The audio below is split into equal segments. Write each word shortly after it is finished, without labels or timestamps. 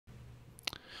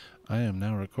I am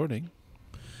now recording.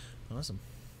 Awesome.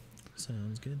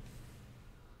 Sounds good.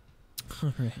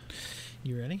 All right.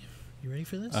 You ready? You ready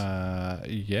for this?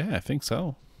 Yeah, I think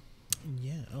so.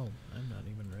 Yeah. Oh, I'm not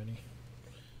even ready.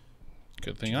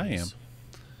 Good thing I am. Jeez.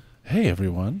 Hey,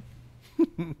 everyone.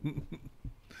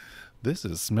 This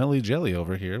is Smelly Jelly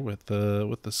over here with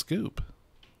the scoop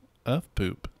of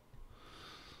poop.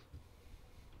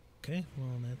 Okay.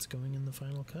 Well, that's going in the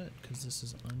final cut because this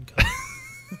is uncut.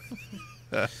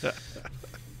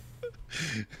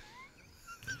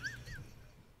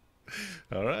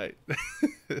 All right.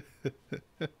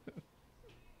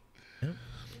 Yep.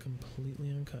 Completely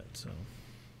uncut. So.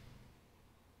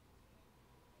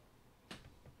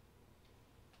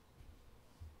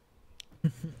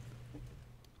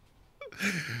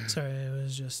 Sorry, I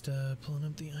was just pulling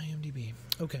up the IMDb.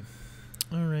 Okay.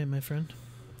 All right, my friend.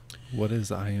 What is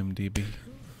IMDb?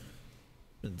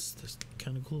 It's this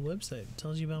kind of cool website. It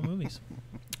tells you about movies.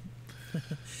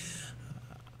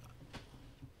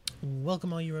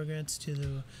 Welcome, all you Rugrats,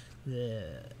 to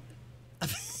the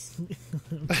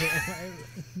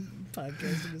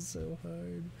podcasting is so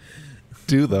hard.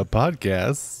 Do the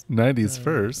podcast 90s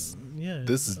first. Yeah.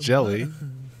 This is Jelly.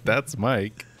 That's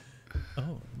Mike.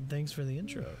 Oh, thanks for the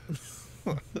intro.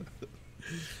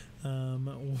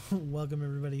 Welcome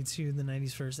everybody to the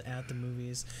 90s First at the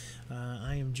Movies.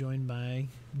 I am joined by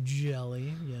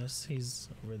Jelly. Yes, he's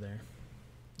over there.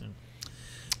 Oh.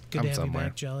 Good I'm to have somewhere. you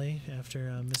back, Jelly,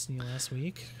 after missing you last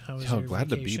week. How was Yo, your glad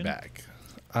vacation? to be back.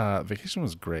 Vacation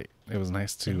was great. It was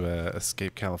nice to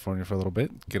escape California for a little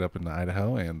bit, get up into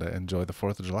Idaho, and enjoy the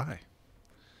 4th of July.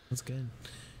 That's good.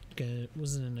 Good.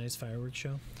 Was it a nice fireworks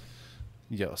show?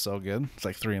 Yo, so good. It's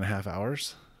like 3.5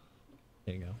 hours.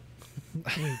 There you go.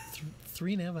 Wait,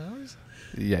 3.5 hours?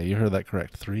 Yeah, you heard that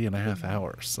correct. 3.5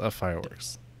 hours of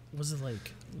fireworks. Was it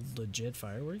like legit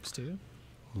fireworks too?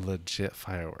 Legit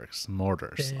fireworks.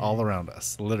 Mortars Dang. all around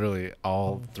us. Literally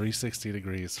all Oh. 360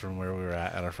 degrees from where we were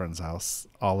at our friend's house.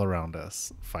 All around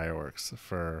us. Fireworks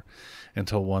for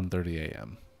until 1:30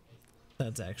 a.m.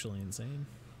 That's actually insane.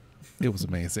 It was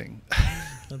amazing.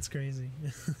 That's crazy.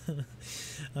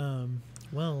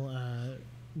 Well,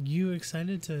 you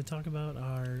excited to talk about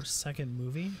our second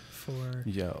movie for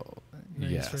Yo,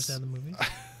 90s First yes. at the Movies?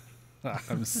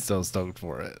 I'm so stoked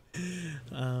for it.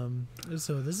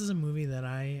 So this is a movie that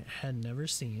I had never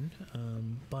seen,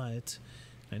 but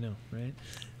I know, right?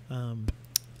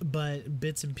 But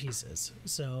bits and pieces.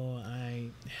 So I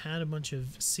had a bunch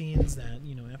of scenes that,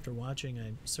 after watching,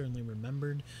 I certainly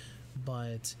remembered,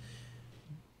 but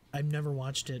I've never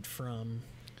watched it from,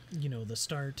 the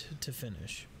start to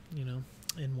finish,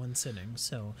 in one sitting.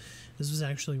 So this was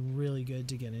actually really good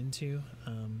to get into.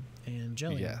 And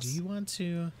Jelly, Yes. do you want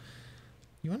to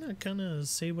kind of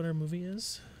say what our movie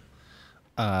is?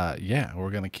 Yeah,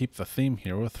 we're going to keep the theme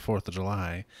here with 4th of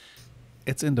July.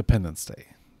 It's Independence Day.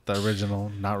 The original,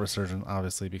 not Resurgent,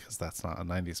 obviously, because that's not a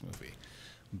 90s movie.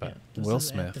 But this Will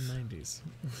is at the Smith. 90s.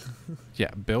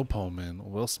 Yeah, Bill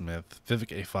Pullman, Will Smith,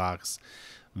 Vivica A. Fox,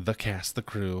 the cast, the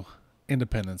crew,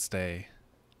 Independence Day.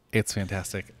 It's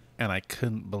fantastic. And I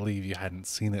couldn't believe you hadn't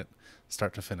seen it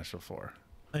start to finish before.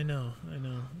 I know.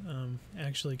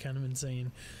 Actually, kind of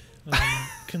insane.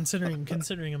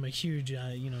 Considering I'm a huge,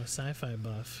 sci-fi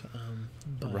buff.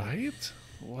 But Right?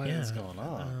 What is going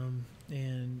on?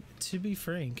 And to be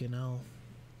frank, it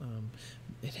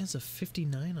has a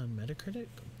 59 on Metacritic.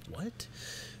 What?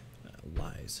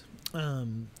 Lies.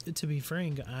 To be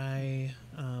frank, I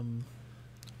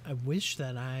wish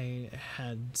that I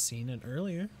had seen it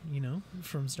earlier.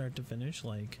 From start to finish,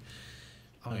 like.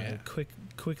 Oh, yeah.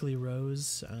 Quickly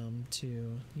rose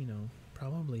to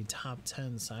probably top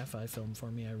 10 sci-fi film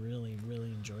for me. I really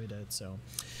enjoyed it. So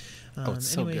It's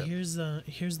so anyway, good.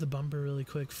 here's the bumper really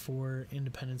quick for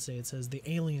Independence Day. It says the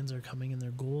aliens are coming and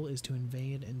their goal is to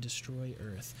invade and destroy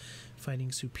Earth.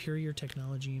 Fighting superior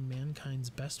technology, mankind's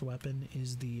best weapon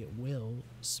is the Will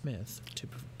Smith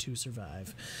to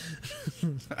survive.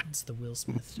 It's the Will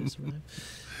Smith to survive.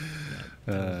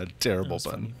 Yeah, Terrible was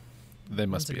bun. funny. They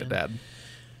must Once be a again. dad.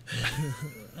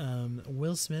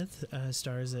 Will Smith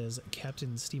stars as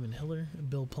Captain Stephen Hiller,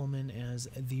 Bill Pullman as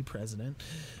the President,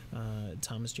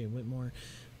 Thomas J. Whitmore,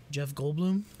 Jeff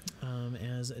Goldblum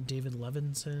as David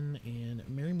Levinson, and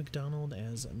Mary McDonald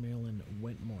as Marilyn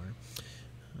Whitmore.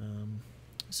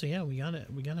 So yeah, we got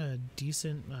a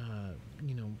decent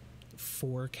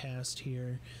forecast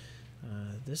here.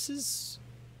 This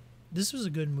was a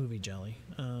good movie, Jelly.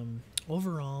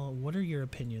 Overall, what are your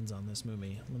opinions on this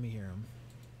movie? Let me hear them.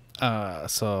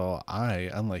 So I,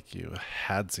 unlike you,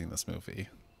 had seen this movie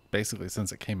basically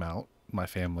since it came out. My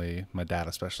family, my dad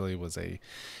especially, was a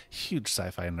huge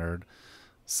sci-fi nerd.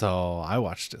 So I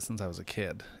watched it since I was a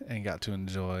kid and got to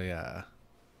enjoy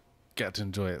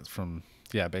it from,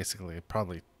 yeah, basically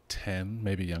probably 10,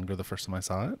 maybe younger the first time I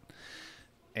saw it.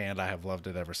 And I have loved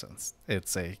it ever since.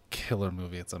 It's a killer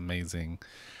movie. It's amazing.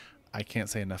 I can't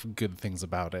say enough good things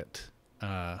about it.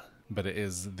 But it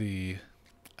is the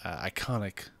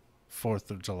iconic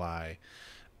 4th of July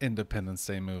Independence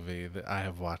Day movie that I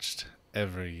have watched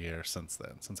every year since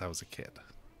then, since I was a kid.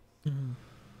 Mhm.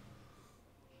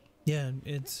 Yeah,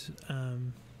 it's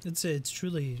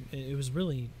truly it was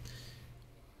really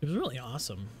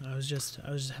awesome. I was just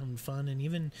having fun, and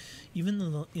even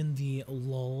in the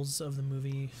lulls of the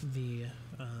movie, the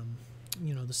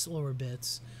the slower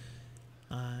bits,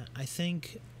 I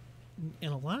think,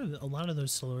 and a lot of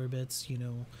those slower bits,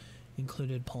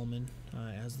 included Pullman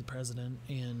as the president,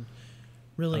 and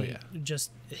Oh really yeah.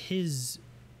 just his.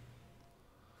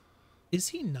 Is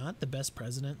he not the best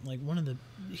president? Like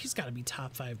he's got to be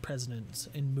top 5 presidents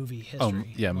in movie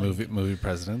history. Yeah, Like, movie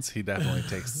presidents. He definitely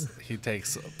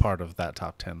takes part of that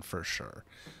top 10 for sure.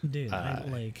 dude, I Uh,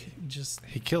 like just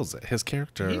he kills it. His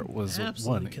character he was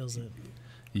absolutely one kills it.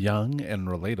 young and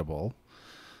relatable,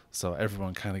 so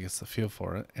everyone kind of gets the feel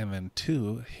for it. And then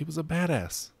two, he was a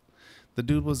badass. The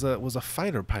dude was a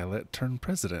fighter pilot turned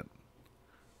president.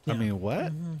 I Yeah. mean,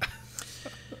 what? hmm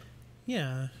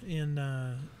Yeah, and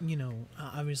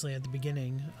obviously at the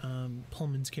beginning,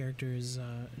 Pullman's character is,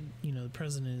 the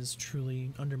president is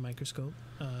truly under microscope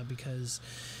because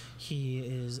he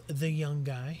is the young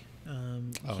guy. Oh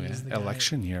yeah, He's the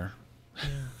election year. guy.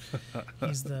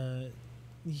 Yeah,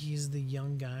 he's the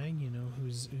young guy,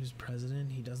 who's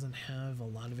president. He doesn't have a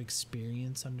lot of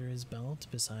experience under his belt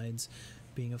besides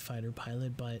being a fighter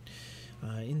pilot, but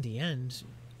in the end,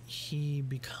 he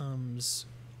becomes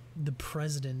the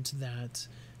president that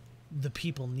the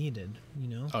people needed.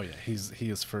 Oh yeah, he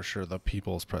is for sure the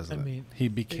people's president. mean, He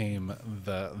became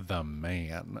the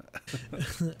man.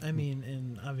 I mean,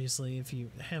 and obviously, if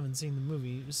you haven't seen the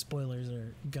movie, spoilers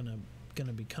are gonna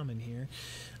be coming here.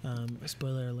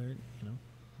 Spoiler alert!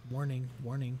 Warning,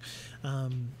 warning.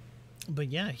 But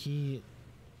yeah, he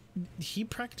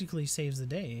practically saves the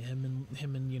day. Him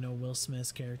and Will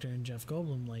Smith's character and Jeff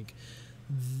Goldblum, like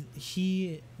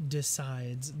he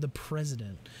decides, the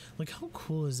president, like, how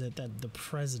cool is it that the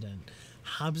president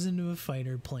hops into a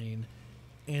fighter plane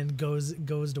and goes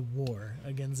to war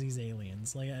against these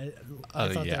aliens? Like, I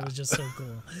thought Yeah. that was just so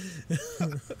cool.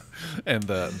 And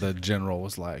the general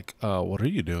was like, "What are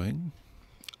you doing?"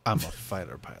 "I'm a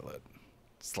fighter pilot."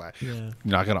 It's like, Yeah. you're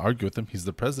not gonna argue with him. He's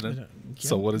the president. Yeah.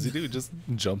 So what does he do? He just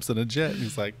jumps in a jet. And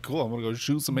he's like, "Cool, I'm gonna go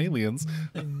shoot some aliens."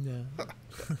 And,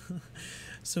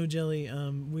 so Jelly,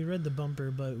 we read the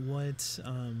bumper, but what,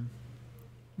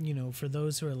 for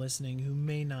those who are listening who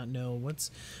may not know, what's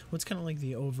kind of like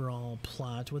the overall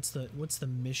plot? What's the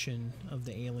mission of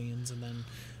the aliens, and then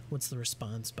what's the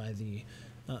response by the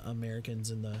Americans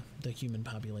and the human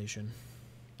population?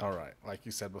 All right, like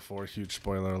you said before, huge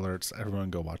spoiler alerts.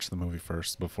 Everyone go watch the movie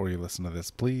first before you listen to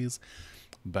this, please.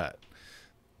 But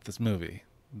this movie,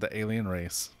 the alien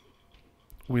race,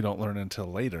 we don't learn until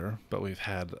later, but we've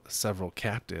had several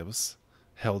captives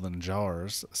held in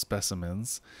jars,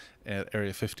 specimens at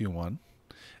Area 51.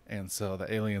 And so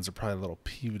the aliens are probably a little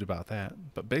peeved about that.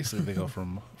 But basically they go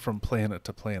from planet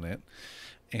to planet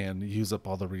and use up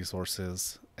all the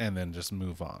resources and then just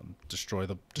move on. Destroy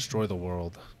the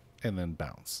world and then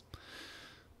bounce.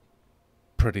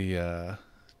 Pretty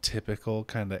typical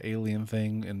kind of alien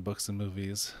thing in books and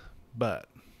movies. But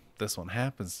this one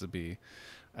happens to be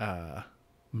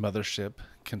Mothership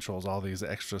controls all these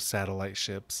extra satellite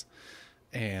ships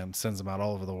and sends them out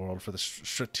all over the world for the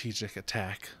strategic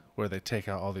attack, where they take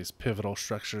out all these pivotal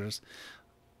structures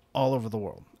all over the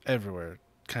world, everywhere,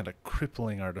 kind of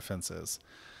crippling our defenses.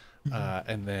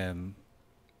 And then,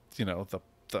 the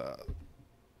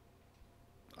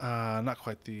not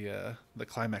quite the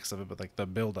climax of it, but like the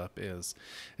build up is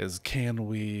can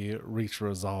we reach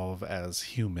resolve as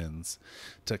humans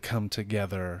to come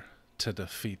together to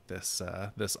defeat this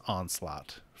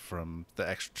onslaught from the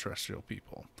extraterrestrial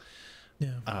people?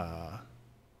 Yeah.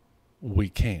 We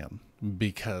can,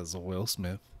 because Will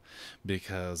Smith,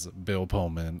 because Bill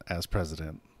Pullman as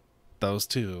president. Those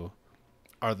two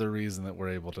are the reason that we're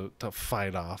able to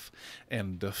fight off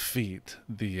and defeat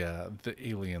the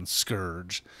alien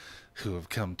scourge who have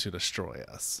come to destroy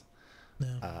us.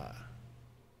 Yeah.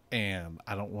 And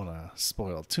I don't want to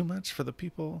spoil too much for the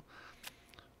people,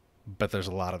 but there's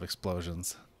a lot of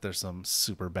explosions. There's some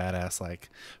super badass like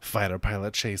fighter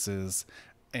pilot chases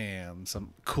and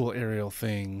some cool aerial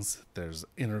things. There's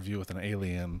interview with an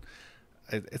alien.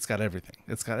 It's got everything.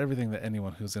 It's got everything that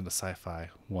anyone who's into sci-fi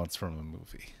wants from a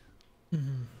movie.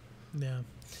 hmm Yeah.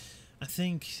 I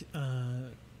think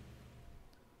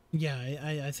yeah,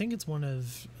 I think it's one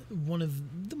of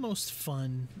the most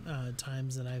fun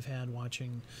times that I've had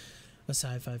watching a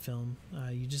sci-fi film.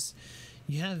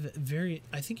 You have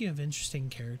I think you have interesting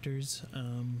characters.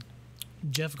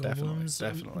 Jeff Goldblum's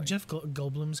Definitely.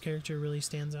 Goldblum's character really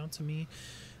stands out to me,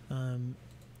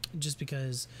 just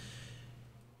because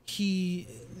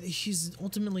he's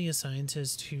ultimately a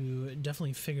scientist who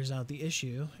definitely figures out the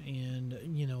issue and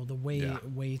the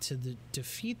way to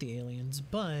defeat the aliens,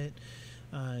 but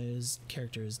his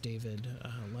character is David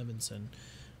Levinson.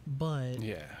 But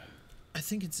Yeah. I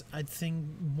think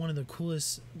one of the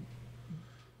coolest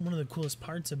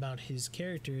parts about his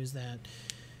character is that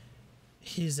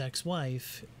his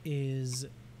ex-wife is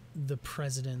the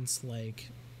president's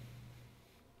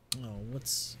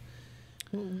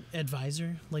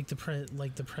advisor, like the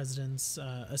president's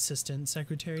assistant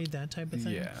secretary, that type of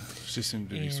thing. Yeah. She seemed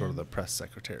to be sort of the press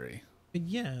secretary.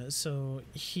 Yeah, so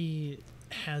he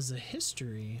has a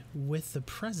history with the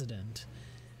president,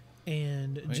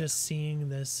 and just seeing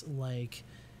this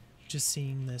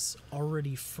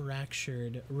already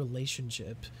fractured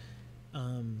relationship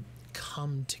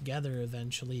come together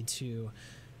eventually to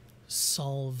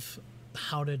solve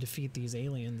how to defeat these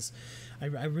aliens.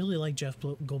 I really like Jeff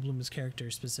Goldblum's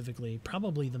character specifically,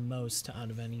 probably the most out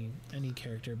of any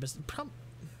character, but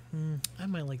I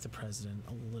might like the president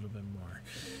a little bit more.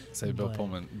 Say Bill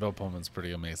Pullman's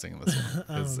pretty amazing in this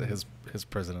one. His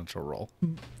presidential role.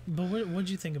 But what did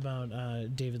you think about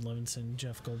David Levinson,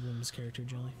 Jeff Goldblum's character,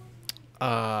 Jelly?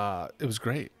 It was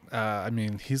great. I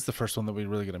mean, he's the first one that we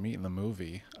really get to meet in the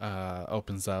movie.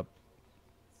 Opens up,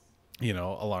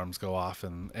 alarms go off,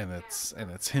 and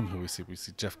it's him who we see. We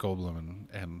see Jeff Goldblum,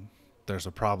 and there's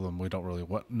a problem. We don't really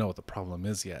know what the problem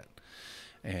is yet.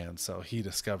 And so he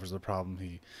discovers the problem.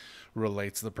 He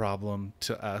relates the problem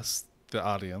to us, the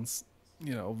audience,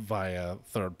 via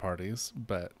third parties.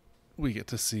 But we get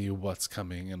to see what's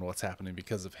coming and what's happening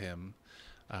because of him.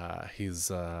 He's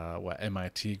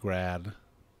MIT grad,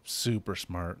 super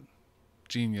smart,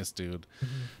 genius dude,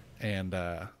 and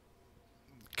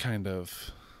kind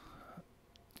of,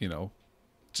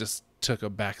 just took a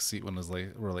back seat when his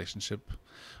relationship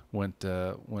went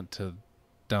to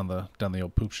down the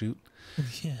old poop chute.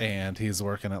 Yeah. And he's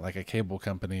working at like a cable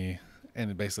company, and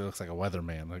it basically looks like a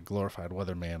weatherman, a glorified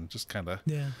weatherman, just kind of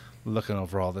looking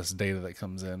over all this data that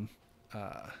comes in.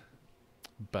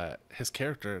 But his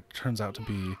character turns out to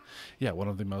be, one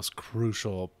of the most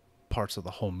crucial parts of the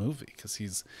whole movie, because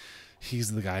he's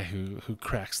the guy who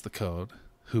cracks the code,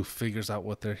 who figures out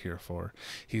what they're here for.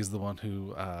 He's the one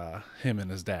who, him and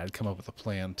his dad come up with a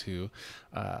plan to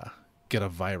get a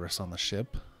virus on the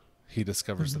ship. He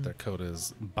discovers that their code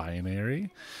is binary,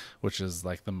 which is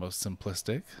like the most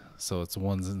simplistic. So it's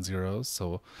ones and zeros.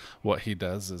 So what he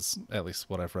does is, at least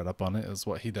what I've read up on it, is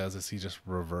he just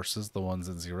reverses the ones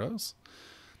and zeros.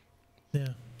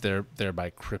 Yeah. Thereby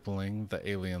crippling the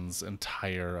aliens'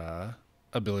 entire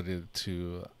ability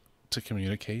to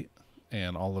communicate,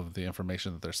 and all of the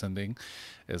information that they're sending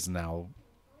is now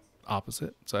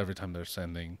opposite. So every time they're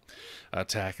sending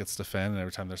attack, it's defend, and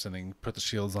every time they're sending put the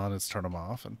shields on, it's turn them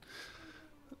off.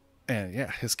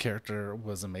 And his character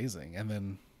was amazing. And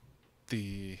then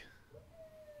the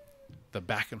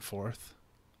back and forth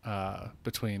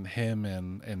between him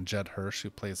and Judd Hirsch, who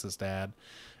plays his dad,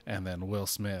 and then Will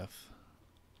Smith,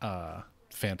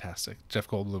 fantastic. Jeff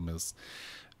Goldblum is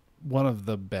one of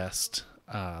the best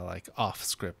off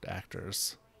script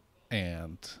actors,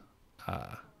 and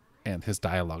his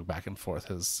dialogue back and forth,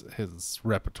 his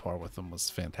repertoire with them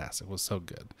was fantastic, was so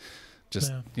good.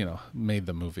 Just, made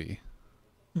the movie.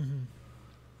 Mm-hmm.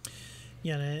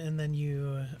 Yeah, and then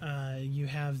you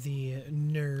have the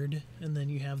nerd, and then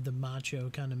you have the macho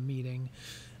kind of meeting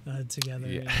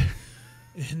together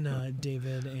in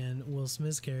David and Will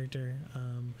Smith's character.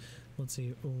 Let's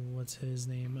see, what's his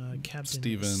name? Captain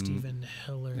Steven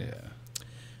Hiller. Yeah.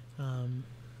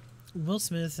 Will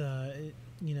Smith,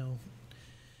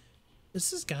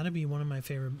 this has got to be one of my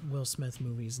favorite Will Smith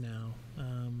movies now.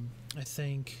 I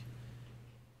think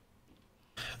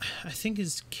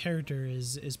his character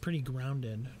is pretty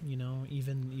grounded,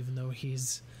 even though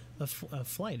he's a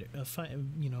fighter pilot.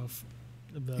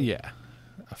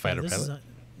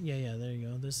 Yeah, there you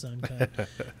go. This is uncut.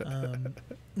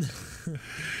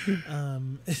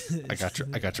 I got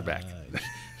your back.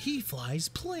 He flies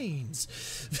planes.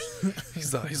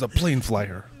 He's a plane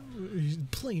flyer.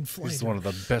 Plane fighter. He's one of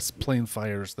the best plane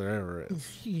flyers there ever is.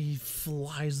 He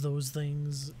flies those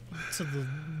things to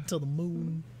the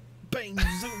moon. Bang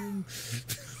zoom.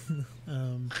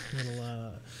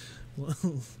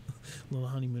 Little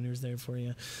honeymooners there for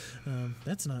you.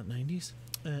 That's not 90s.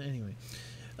 Anyway,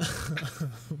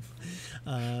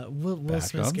 Will Back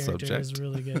Smith's on character is subject.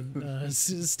 really good.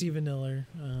 Stephen Hiller,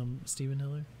 Stephen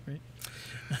Hiller, right?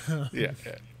 Yeah,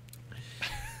 yeah.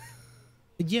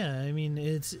 Yeah, I mean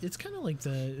it's kind of like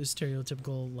the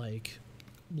stereotypical like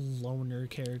loner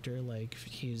character. Like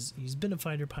he's been a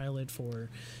fighter pilot for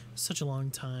such a long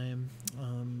time.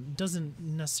 Doesn't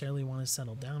necessarily want to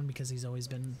settle down because he's always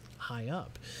been high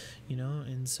up, you know.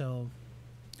 And so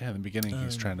Yeah, in the beginning,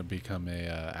 he's trying to become a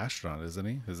astronaut, isn't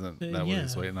he? Isn't that what yeah.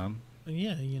 he's waiting on?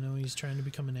 Yeah, you know, he's trying to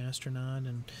become an astronaut,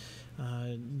 and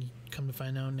come to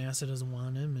find out NASA doesn't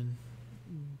want him. And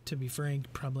to be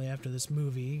frank, probably after this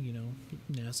movie, you know,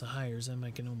 NASA hires him.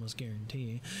 I can almost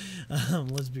guarantee.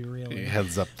 Let's be real. He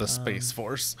heads up the Space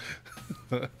Force.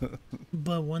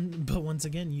 But once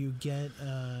again, you get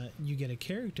a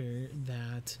character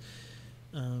that,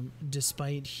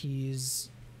 despite he's,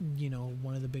 you know,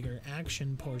 one of the bigger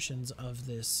action portions of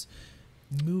this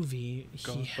movie,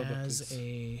 Go he on, Bubba, has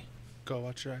please. Go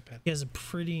watch your iPad. he has a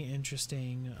pretty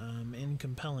interesting and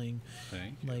compelling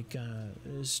Thank you. like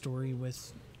story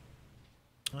with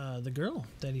the girl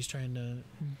that he's trying to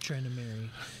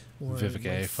marry, or Vivica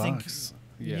A. like, Fox.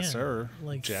 Yes, sir.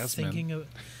 like Jasmine.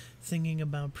 thinking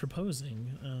about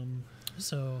proposing.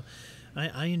 So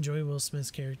I enjoy Will Smith's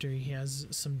character. He has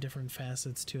some different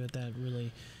facets to it that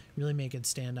really make it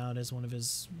stand out as one of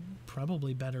his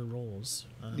probably better roles.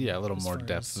 Yeah, a little as more far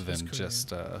depth as his than career.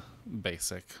 just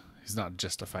basic. He's not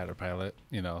just a fighter pilot.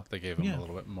 You know, they gave him Yeah. a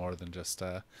little bit more than just.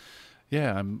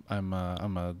 Yeah, I'm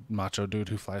a macho dude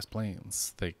who flies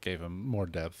planes. They gave him more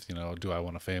depth. You know, do I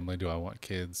want a family? Do I want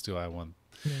kids? Do I want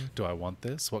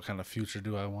this? What kind of future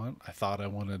do I want? I thought I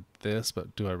wanted this,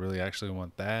 but do I really actually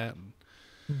want that? And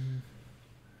Mhm.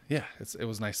 yeah, it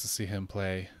was nice to see him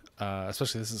play.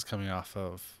 Especially this is coming off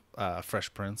of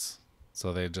Fresh Prince,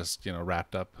 so they just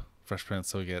wrapped up Fresh Prince.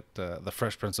 So we get the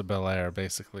Fresh Prince of Bel-Air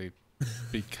basically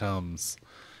becomes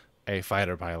a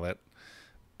fighter pilot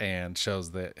and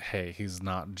shows that hey, he's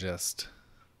not just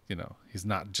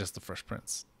the Fresh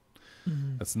Prince.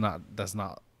 Mhm. That's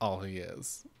not all he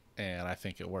is, and I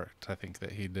think it worked. I think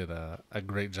that he did a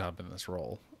great job in this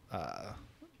role,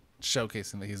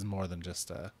 showcasing that he's more than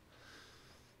just a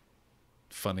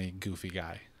funny, goofy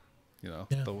guy. Yeah.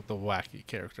 The wacky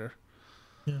character.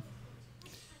 Yeah.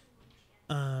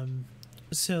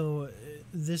 So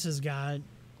this has got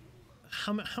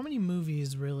how many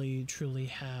movies really truly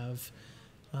have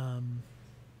an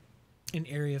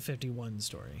Area 51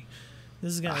 story?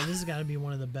 This has got to be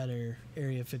one of the better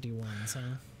Area 51s,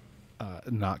 huh?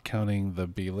 Not counting the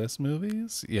B-list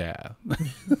movies, yeah.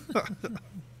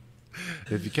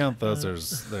 If you count those,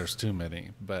 there's too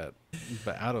many. But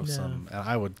out of some, and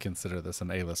I would consider this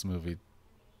an A-list movie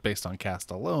based on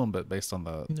cast alone, but based on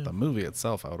the movie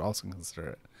itself, I would also consider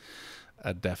it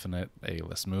a definite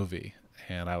A-list movie.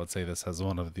 And I would say this has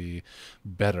one of the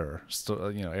better,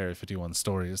 Area 51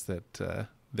 stories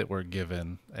that were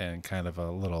given, and kind of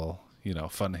a little,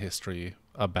 fun history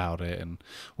about it and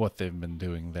what they've been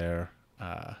doing there.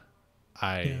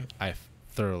 I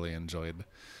thoroughly enjoyed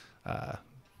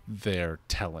their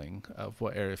telling of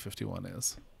what Area 51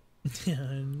 is. Yeah,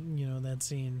 and that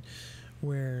scene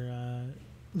where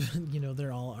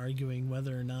they're all arguing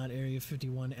whether or not Area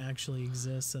 51 actually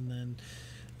exists, and then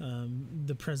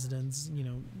the president's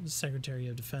Secretary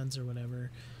of Defense or whatever,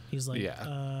 he's like,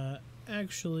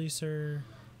 actually, sir,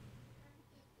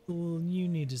 well, you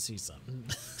need to see something.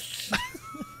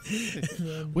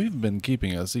 We've been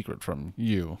keeping a secret from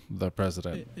you, the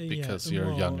president, because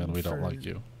you're young and we don't like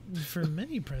you. For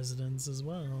many presidents as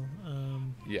well.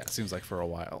 Yeah, seems like for a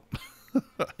while.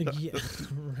 Yeah,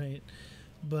 right.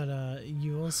 But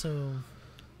you also,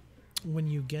 when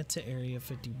you get to Area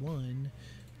 51,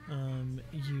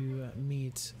 you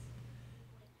meet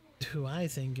who I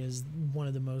think is one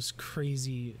of the most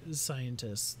crazy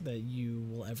scientists that you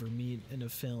will ever meet in a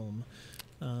film.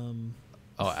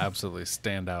 Oh, absolutely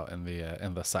stand out in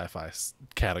the sci-fi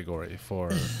category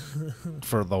for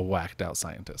the whacked out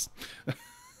scientist.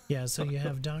 Yeah, so you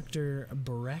have Dr.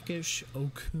 Barakish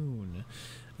Okun,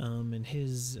 and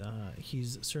he's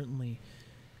certainly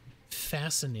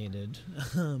fascinated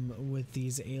with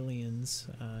these aliens,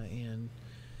 and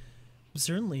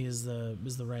certainly is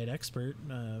the right expert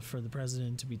for the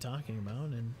president to be talking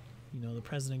about. And the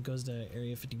president goes to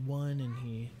Area 51 and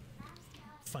he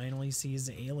finally sees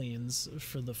aliens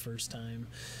for the first time.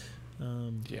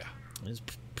 Yeah, it's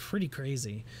pretty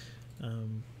crazy.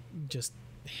 Just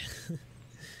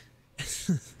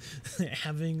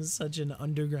having such an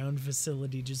underground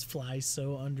facility just fly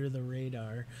so under the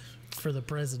radar for the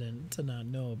president to not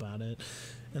know about it.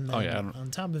 And Oh then yeah,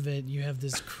 on top of it, you have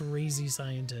this crazy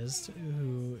scientist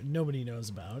who nobody knows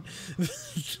about.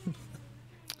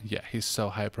 yeah, he's so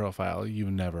high profile.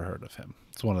 You've never heard of him.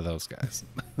 It's one of those guys.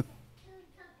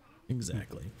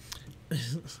 Exactly.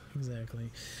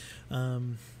 Exactly.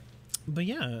 But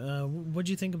yeah, what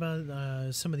do you think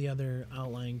about some of the other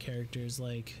outlying characters?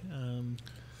 Like,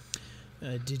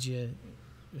 did you,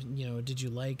 did you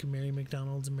like Mary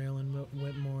McDonald's and Marilyn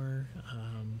Whitmore?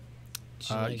 Did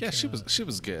you like, Yeah, she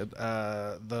was good.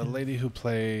 The lady who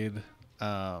played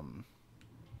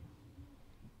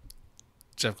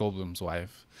Jeff Goldblum's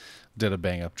wife did a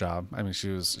bang up job. I mean, she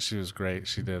was great.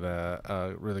 She did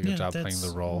a really good job playing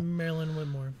the role. Marilyn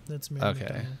Whitmore. That's Mary Okay.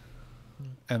 McDonald.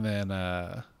 And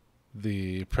then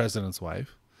the president's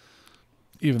wife,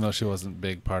 even though she wasn't a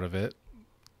big part of it,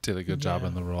 did a good job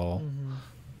in the role.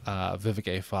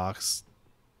 Vivica A. Fox,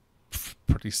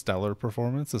 pretty stellar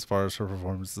performance as far as her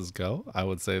performances go. I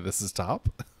would say this is top.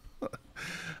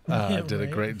 Did a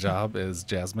great job as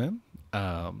Jasmine.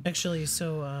 Actually,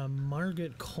 so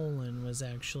Margaret Colin was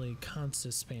actually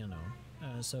Constance Spano.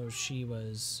 So she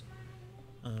was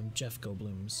Jeff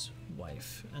Goldblum's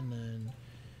wife, and then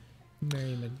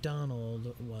Mary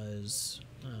McDonald was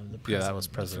the president. Yeah, that was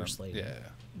president. First lady.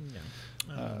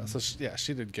 Yeah. So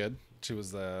she did good. She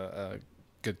was a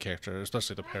good character,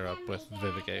 especially to pair up with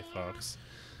Vivica A. Fox.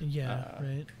 Yeah,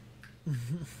 right.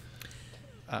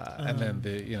 And then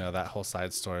that whole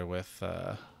side story with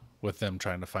them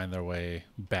trying to find their way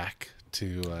back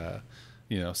to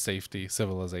safety,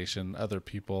 civilization, other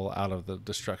people out of the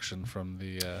destruction from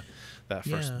the that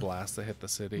first blast that hit the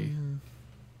city.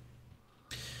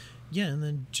 Yeah, and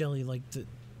then Jelly,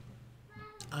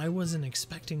 I wasn't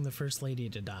expecting the first lady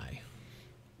to die.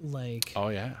 Oh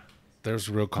yeah, there's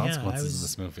real consequences in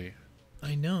this movie.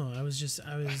 I know. I was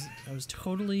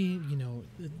totally,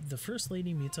 the first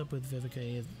lady meets up with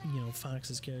Vivica,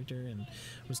 Fox's character, and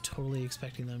was totally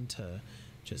expecting them to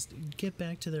just get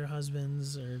back to their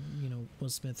husbands, or Will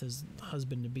Smith's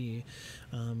husband to be.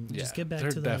 Just get back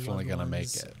to their loved ones. They're definitely gonna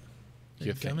make it.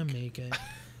 They're gonna make it.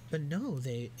 But no,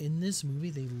 in this movie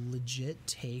they legit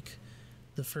take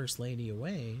the first lady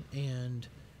away, and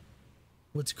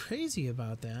what's crazy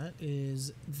about that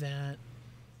is that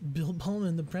Bill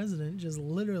Pullman, the president, just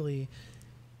literally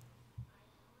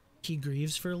he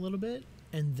grieves for a little bit,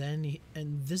 and then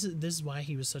this is why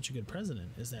he was such a good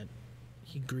president, is that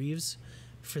he grieves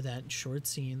for that short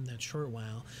scene, that short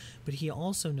while, but he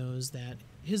also knows that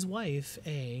his wife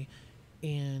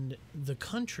and the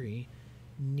country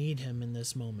need him in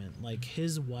this moment. Like,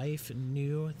 his wife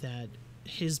knew that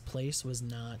his place was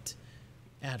not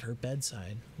at her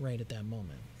bedside right at that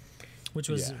moment, which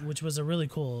was a really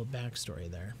cool backstory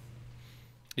there.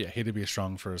 Yeah, he had to be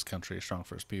strong for his country, strong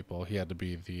for his people. He had to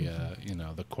be the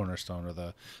the cornerstone, or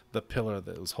the pillar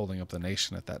that was holding up the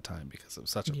nation at that time, because it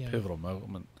was such a pivotal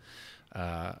moment,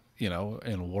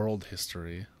 in world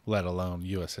history, let alone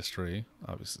U.S. history.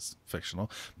 Obviously, it's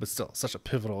fictional, but still such a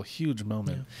pivotal, huge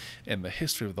moment in the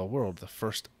history of the world. The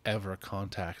first ever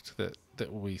contact that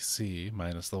we see,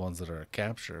 minus the ones that are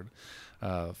captured,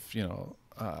 of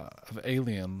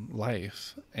alien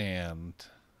life, and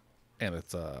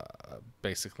it's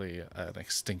basically an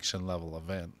extinction level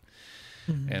event,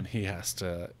 and he has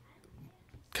to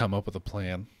come up with a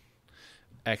plan,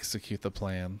 execute the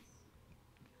plan,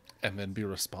 and then be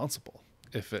responsible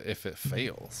if it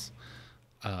fails.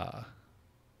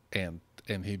 And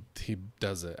he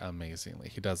does it amazingly.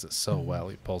 He does it so well.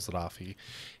 He pulls it off.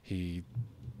 He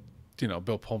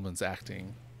Bill Pullman's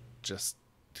acting, just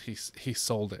he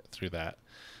sold it through that,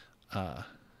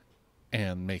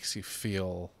 and makes you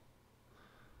feel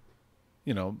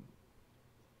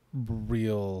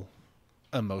real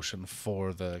emotion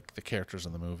for the characters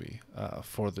in the movie,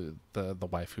 for the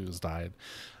wife who's died,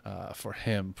 for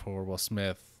him, for Will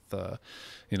Smith,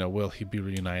 will he be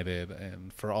reunited,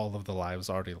 and for all of the lives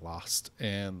already lost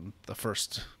in the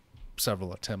first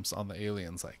several attempts on the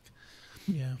aliens.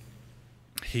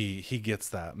 He gets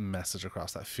that message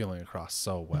across, that feeling across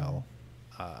so well,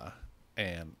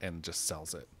 and just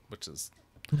sells it, which is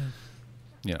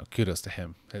kudos to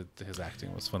him. His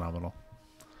acting was phenomenal.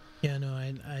 Yeah, no,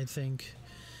 I think,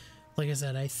 like I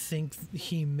said, I think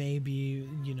he may be,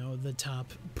 the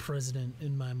top president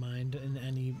in my mind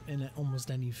in almost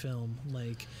any film.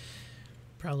 Like,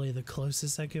 probably the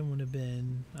closest second would have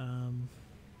been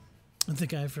the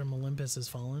guy from Olympus Has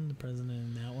Fallen, the president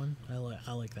in that one.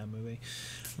 I like that movie.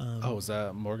 Was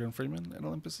that Morgan Freeman in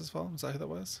Olympus Has Fallen? Is that who that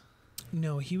was?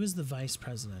 No, he was the vice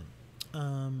president.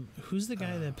 Who's the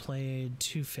guy that played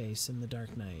Two-Face in The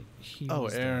Dark Knight?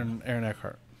 Aaron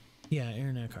Eckhart. Yeah,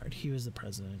 Aaron Eckhart. He was the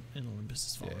president in Olympus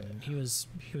Has Fallen, Yeah. and he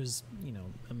was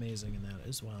amazing in that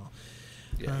as well.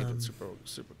 Yeah, he did Um,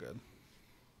 super good.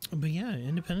 But yeah,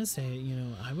 Independence Day.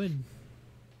 I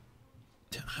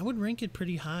would rank it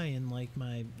pretty high in like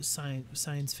my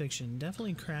science fiction.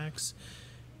 Definitely cracks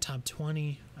top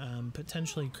 20.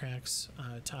 Potentially cracks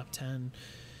top 10.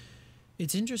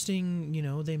 It's interesting,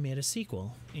 they made a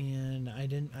sequel, and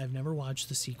I've never watched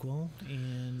the sequel,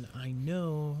 and I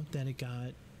know that it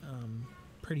got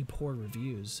pretty poor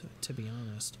reviews, to be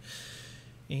honest.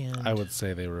 And I would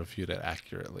say they reviewed it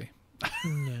accurately,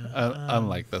 yeah,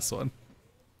 unlike this one.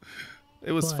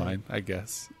 It was but- fine, I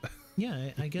guess. yeah,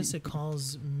 I guess it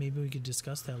calls. Maybe we could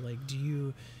discuss that. Like, do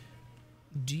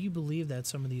you believe that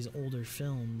some of these older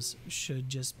films should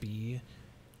just be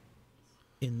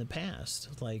in the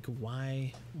past? Like,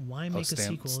 why make a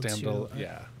sequel to?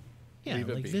 Yeah. Yeah, Leave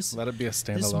it like be. this. Let it be a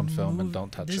standalone film and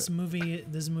don't touch this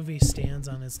it. This movie stands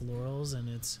on its laurels, and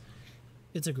it's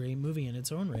a great movie in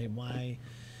its own right. Why?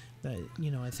 That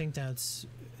I think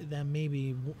that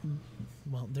maybe.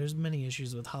 Well, there's many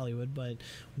issues with Hollywood, but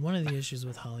one of the issues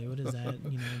with Hollywood is that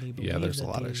they believe there's a that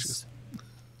lot of issues.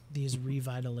 these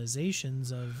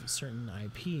revitalizations of certain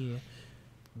IP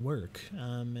work,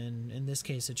 and in this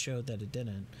case, it showed that it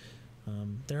didn't.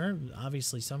 There are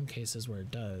obviously some cases where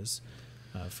it does.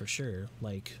 For sure.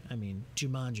 Like, I mean,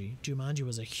 Jumanji. Jumanji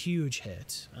was a huge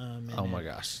hit. Oh my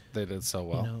gosh, they did so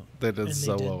well. they They did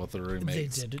so well with the They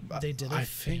remakes. did a I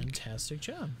think fantastic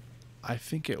job. I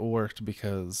think it worked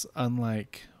because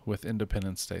unlike with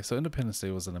Independence Day, so Independence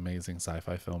Day was an amazing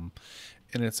sci-fi film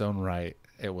in its own right.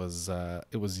 It was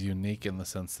unique in the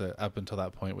sense that up until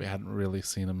that point we hadn't really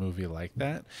seen a movie like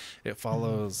that. It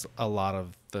follows a lot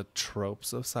of the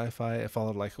tropes of sci-fi. It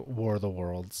followed like War of the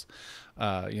Worlds,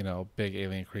 big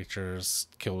alien creatures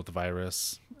killed with the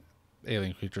virus.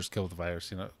 Alien creatures killed with the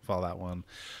virus. Follow that one.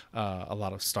 A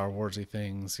lot of Star Warsy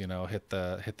things. Hit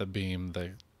the beam,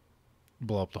 they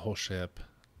blow up the whole ship.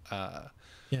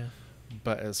 Yeah.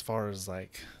 But as far as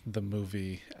like the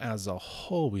movie as a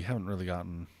whole, we hadn't really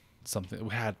gotten something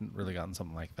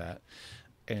like that.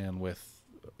 And with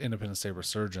Independence Day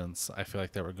Resurgence, I feel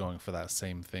like they were going for that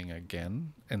same thing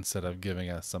again instead of giving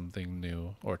us something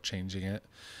new or changing it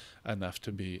enough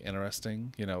to be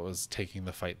interesting. It was taking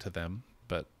the fight to them,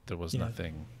 but there was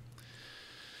nothing.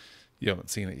 You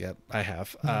haven't seen it yet. I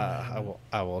have.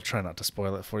 I will try not to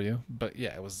spoil it for you. But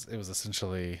yeah, it was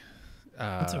essentially.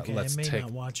 It's okay. I may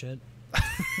not watch it.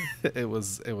 It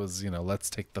was let's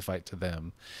take the fight to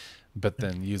them, but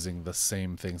then using the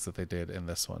same things that they did in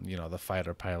this one. The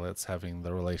fighter pilots having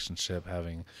the relationship,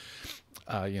 having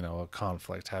a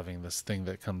conflict, having this thing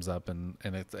that comes up and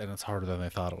it's harder than they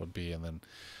thought it would be, and then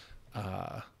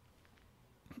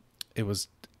it was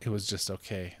just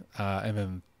okay. And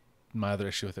then my other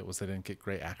issue with it was they didn't get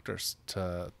great actors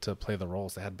to play the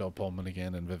roles. They had Bill Pullman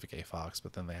again and Vivica A. Fox,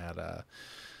 but then they had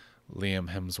Liam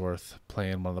Hemsworth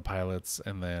playing one of the pilots,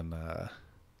 and then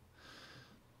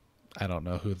I don't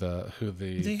know who the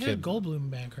They kid. had Goldblum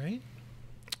back, right?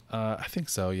 I think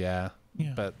so, yeah.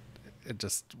 Yeah. But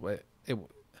it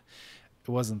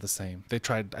wasn't the same. I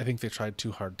think they tried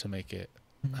too hard to make it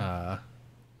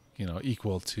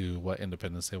equal to what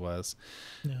Independence Day was.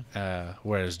 Yeah.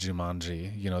 Whereas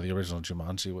Jumanji, the original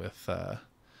Jumanji with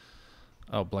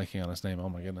blanking on his name. Oh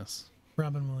my goodness.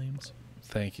 Robin Williams.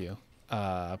 Thank you.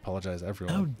 I apologize,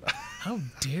 everyone. How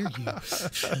dare you?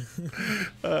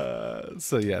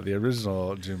 So yeah, the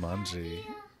original Jumanji.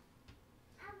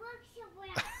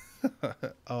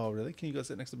 Oh, really? Can you go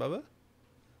sit next to Bubba?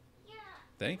 Yeah.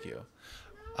 Thank you.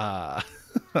 Yeah,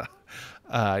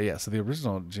 so the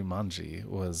original Jumanji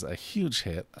was a huge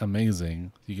hit,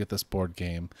 amazing. You get this board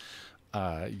game,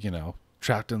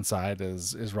 trapped inside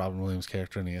is Robin Williams'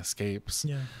 character, and he escapes.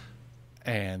 Yeah.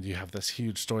 And you have this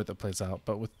huge story that plays out.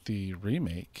 But with the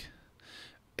remake,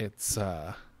 it's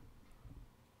a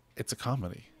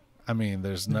comedy. I mean,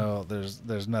 there's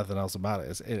nothing else about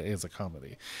it. It is a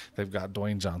comedy. They've got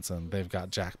Dwayne Johnson, they've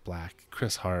got Jack Black,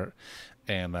 Chris Hart,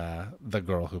 and the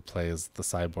girl who plays the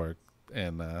cyborg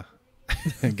in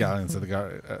Guardians of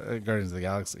the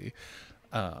Galaxy.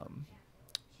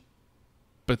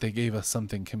 But they gave us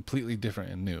something completely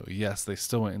different and new. Yes, they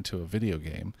still went into a video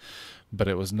game, but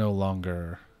it was no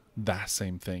longer that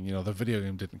same thing. The video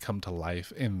game didn't come to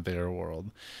life in their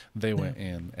world. They went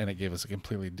in, and it gave us a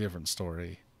completely different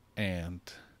story. And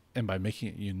by making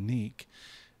it unique,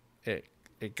 it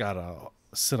got to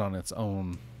sit on its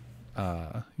own,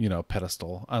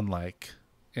 pedestal, unlike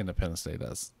Independence Day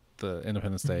does. The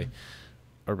Independence Day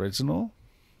original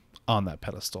on that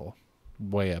pedestal,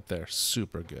 way up there,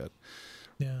 super good.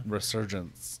 Yeah.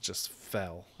 Resurgence just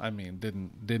fell. I mean,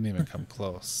 didn't even come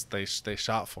close. They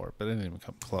shot for it, but it didn't even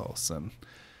come close. And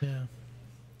Yeah.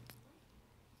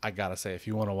 I gotta say, if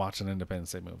you want to watch an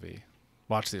Independence Day movie,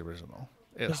 watch the original.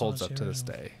 It Just holds watch up the to this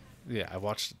original. day. Yeah, I've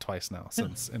watched it twice now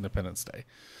since Independence Day,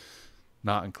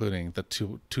 not including the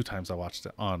two times I watched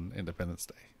it on Independence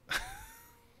Day.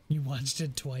 You watched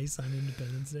it twice on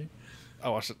Independence Day? I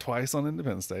watched it twice on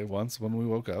Independence Day. Once when we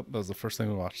woke up, that was the first thing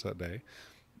we watched that day.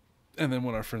 And then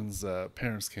when our friends'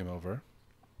 parents came over,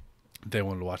 they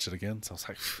wanted to watch it again. So I was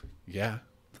like, yeah.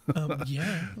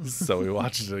 Yeah. So we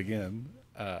watched it again.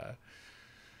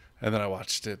 And then I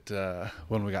watched it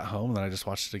when we got home. And then I just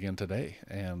watched it again today.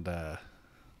 And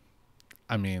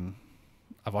I mean,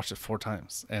 I've watched it 4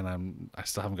 times, and I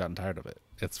still haven't gotten tired of it.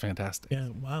 It's fantastic. Yeah.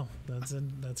 Wow.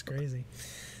 That's crazy.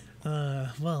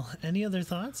 Well, any other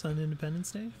thoughts on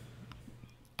Independence Day?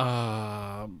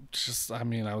 Just I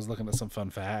mean, I was looking at some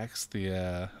fun facts.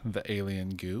 The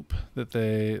alien goop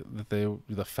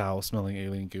the foul smelling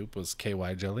alien goop was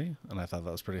KY jelly, and I thought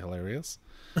that was pretty hilarious.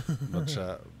 Much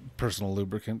personal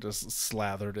lubricant just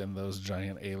slathered in those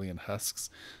giant alien husks.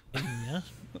 Yeah.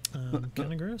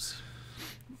 Kind of gross.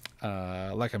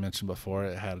 Like I mentioned before,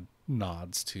 it had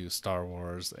nods to Star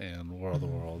Wars and War of the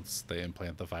Worlds. They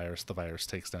implant the virus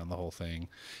takes down the whole thing.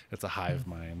 It's a hive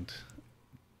mind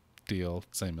deal,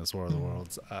 same as War of the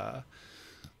Worlds.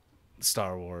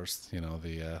 Star Wars,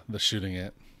 the shooting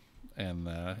it and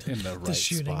in the right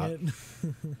shooting spot,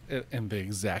 it. in the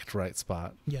exact right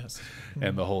spot, Yes.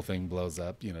 and the whole thing blows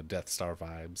up. Death Star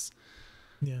vibes.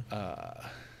 Yeah.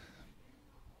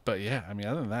 But yeah, I mean,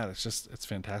 other than that, it's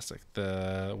fantastic.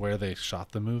 Where they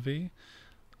shot the movie,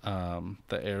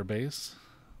 the air base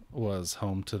was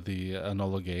home to the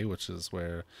Enola Gay, which is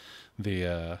where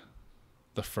the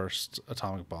first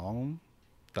atomic bomb,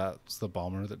 that's the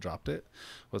bomber that dropped it,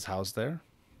 was housed there.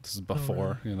 This is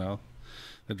before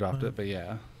they dropped it, but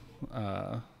yeah.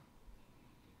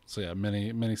 So yeah,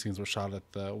 many scenes were shot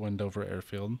at the Wendover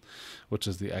Airfield, which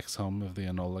is the ex-home of the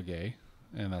Enola Gay,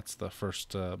 and that's the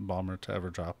first bomber to ever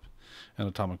drop an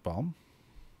atomic bomb,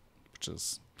 which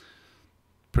is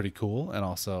pretty cool. And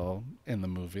also in the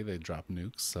movie they drop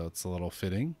nukes, so it's a little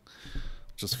fitting,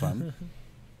 which is fun.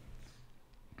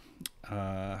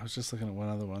 I was just looking at one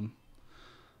other one.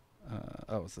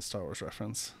 It's the Star Wars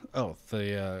reference.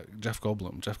 The Jeff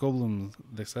Goldblum. Jeff Goldblum,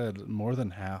 they said more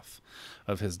than half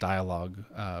of his dialogue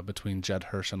between Jed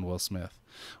Hirsch and Will Smith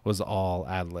was all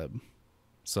ad lib.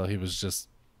 So he was just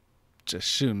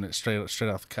shooting it straight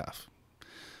off the cuff.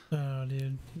 Oh,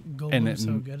 dude. Goldblum's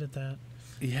so good at that.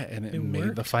 Yeah, and it made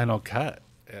worked. the final cut.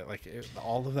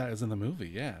 All of that is in the movie,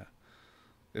 yeah.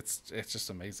 It's just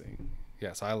amazing.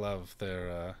 Yeah, so I love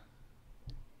their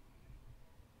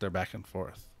back and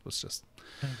forth. Was just,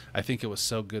 I think it was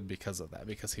so good because of that,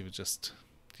 because he would just,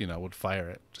 would fire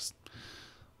it. Just,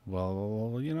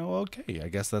 well, okay, I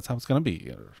guess that's how it's going to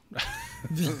be.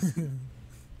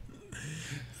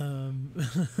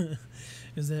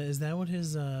 Is that what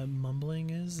his mumbling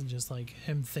is? Just like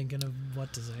him thinking of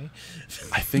what to say?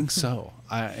 I think so.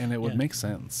 And it would Yeah. make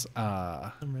sense.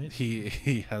 Right.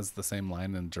 He has the same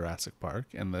line in Jurassic Park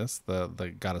in this,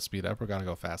 the gotta speed up or gotta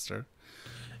go faster.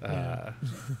 Yeah.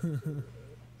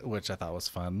 Which I thought was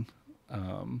fun.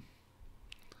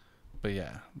 But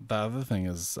yeah, the other thing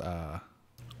is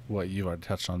what you already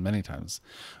touched on many times.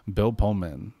 Bill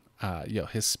Pullman,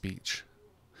 his speech.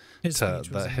 His speech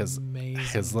was amazing.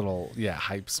 His little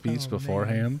hype speech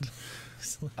beforehand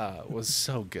was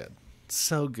so good.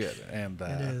 So good. And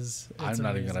it is. I'm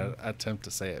not even going to attempt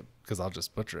to say it because I'll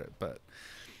just butcher it, but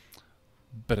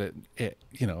it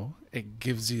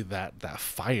gives you that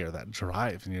fire, that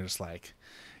drive, and you're just like,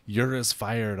 you're as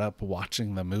fired up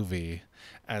watching the movie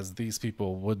as these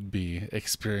people would be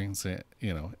experiencing it,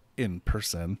 in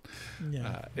person,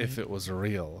 if it was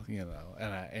real,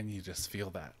 and you just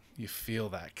feel that. You feel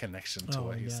that connection to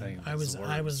what he's saying. I was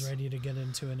ready to get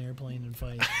into an airplane and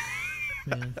fight.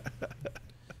 Man,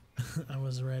 I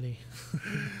was ready.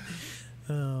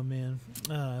 Oh man.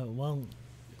 Well,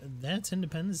 that's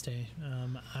Independence Day.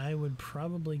 I would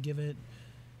probably give it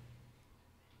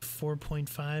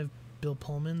 4.5 Bill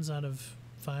Pullmans out of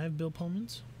 5 Bill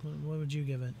Pullmans. What would you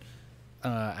give it?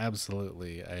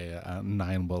 Absolutely a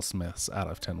 9 Will Smiths out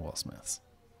of 10 Will Smiths.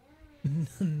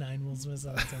 9 Will Smiths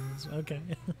out of 10 Will Smiths. Okay.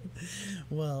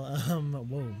 Well,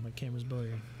 whoa, my camera's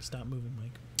blurry. Stop moving,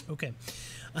 Mike. Okay.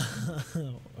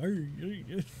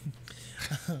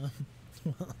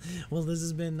 Well, this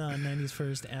has been 90s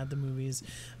First at the Movies.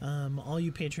 All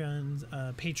you patrons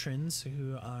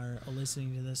who are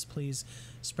listening to this, please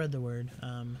spread the word.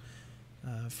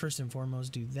 first and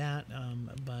foremost, do that.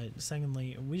 But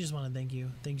secondly, we just want to thank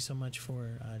you. Thank you so much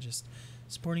for just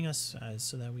supporting us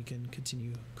so that we can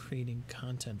continue creating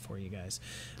content for you guys.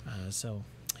 So,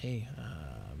 hey,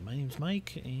 my name's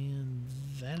Mike, and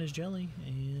that is Jelly,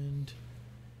 and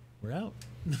we're out.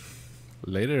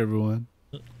 Later, everyone.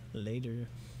 Later.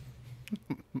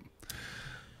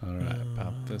 All right,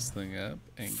 pop this thing up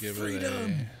and give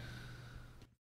Freedom. it a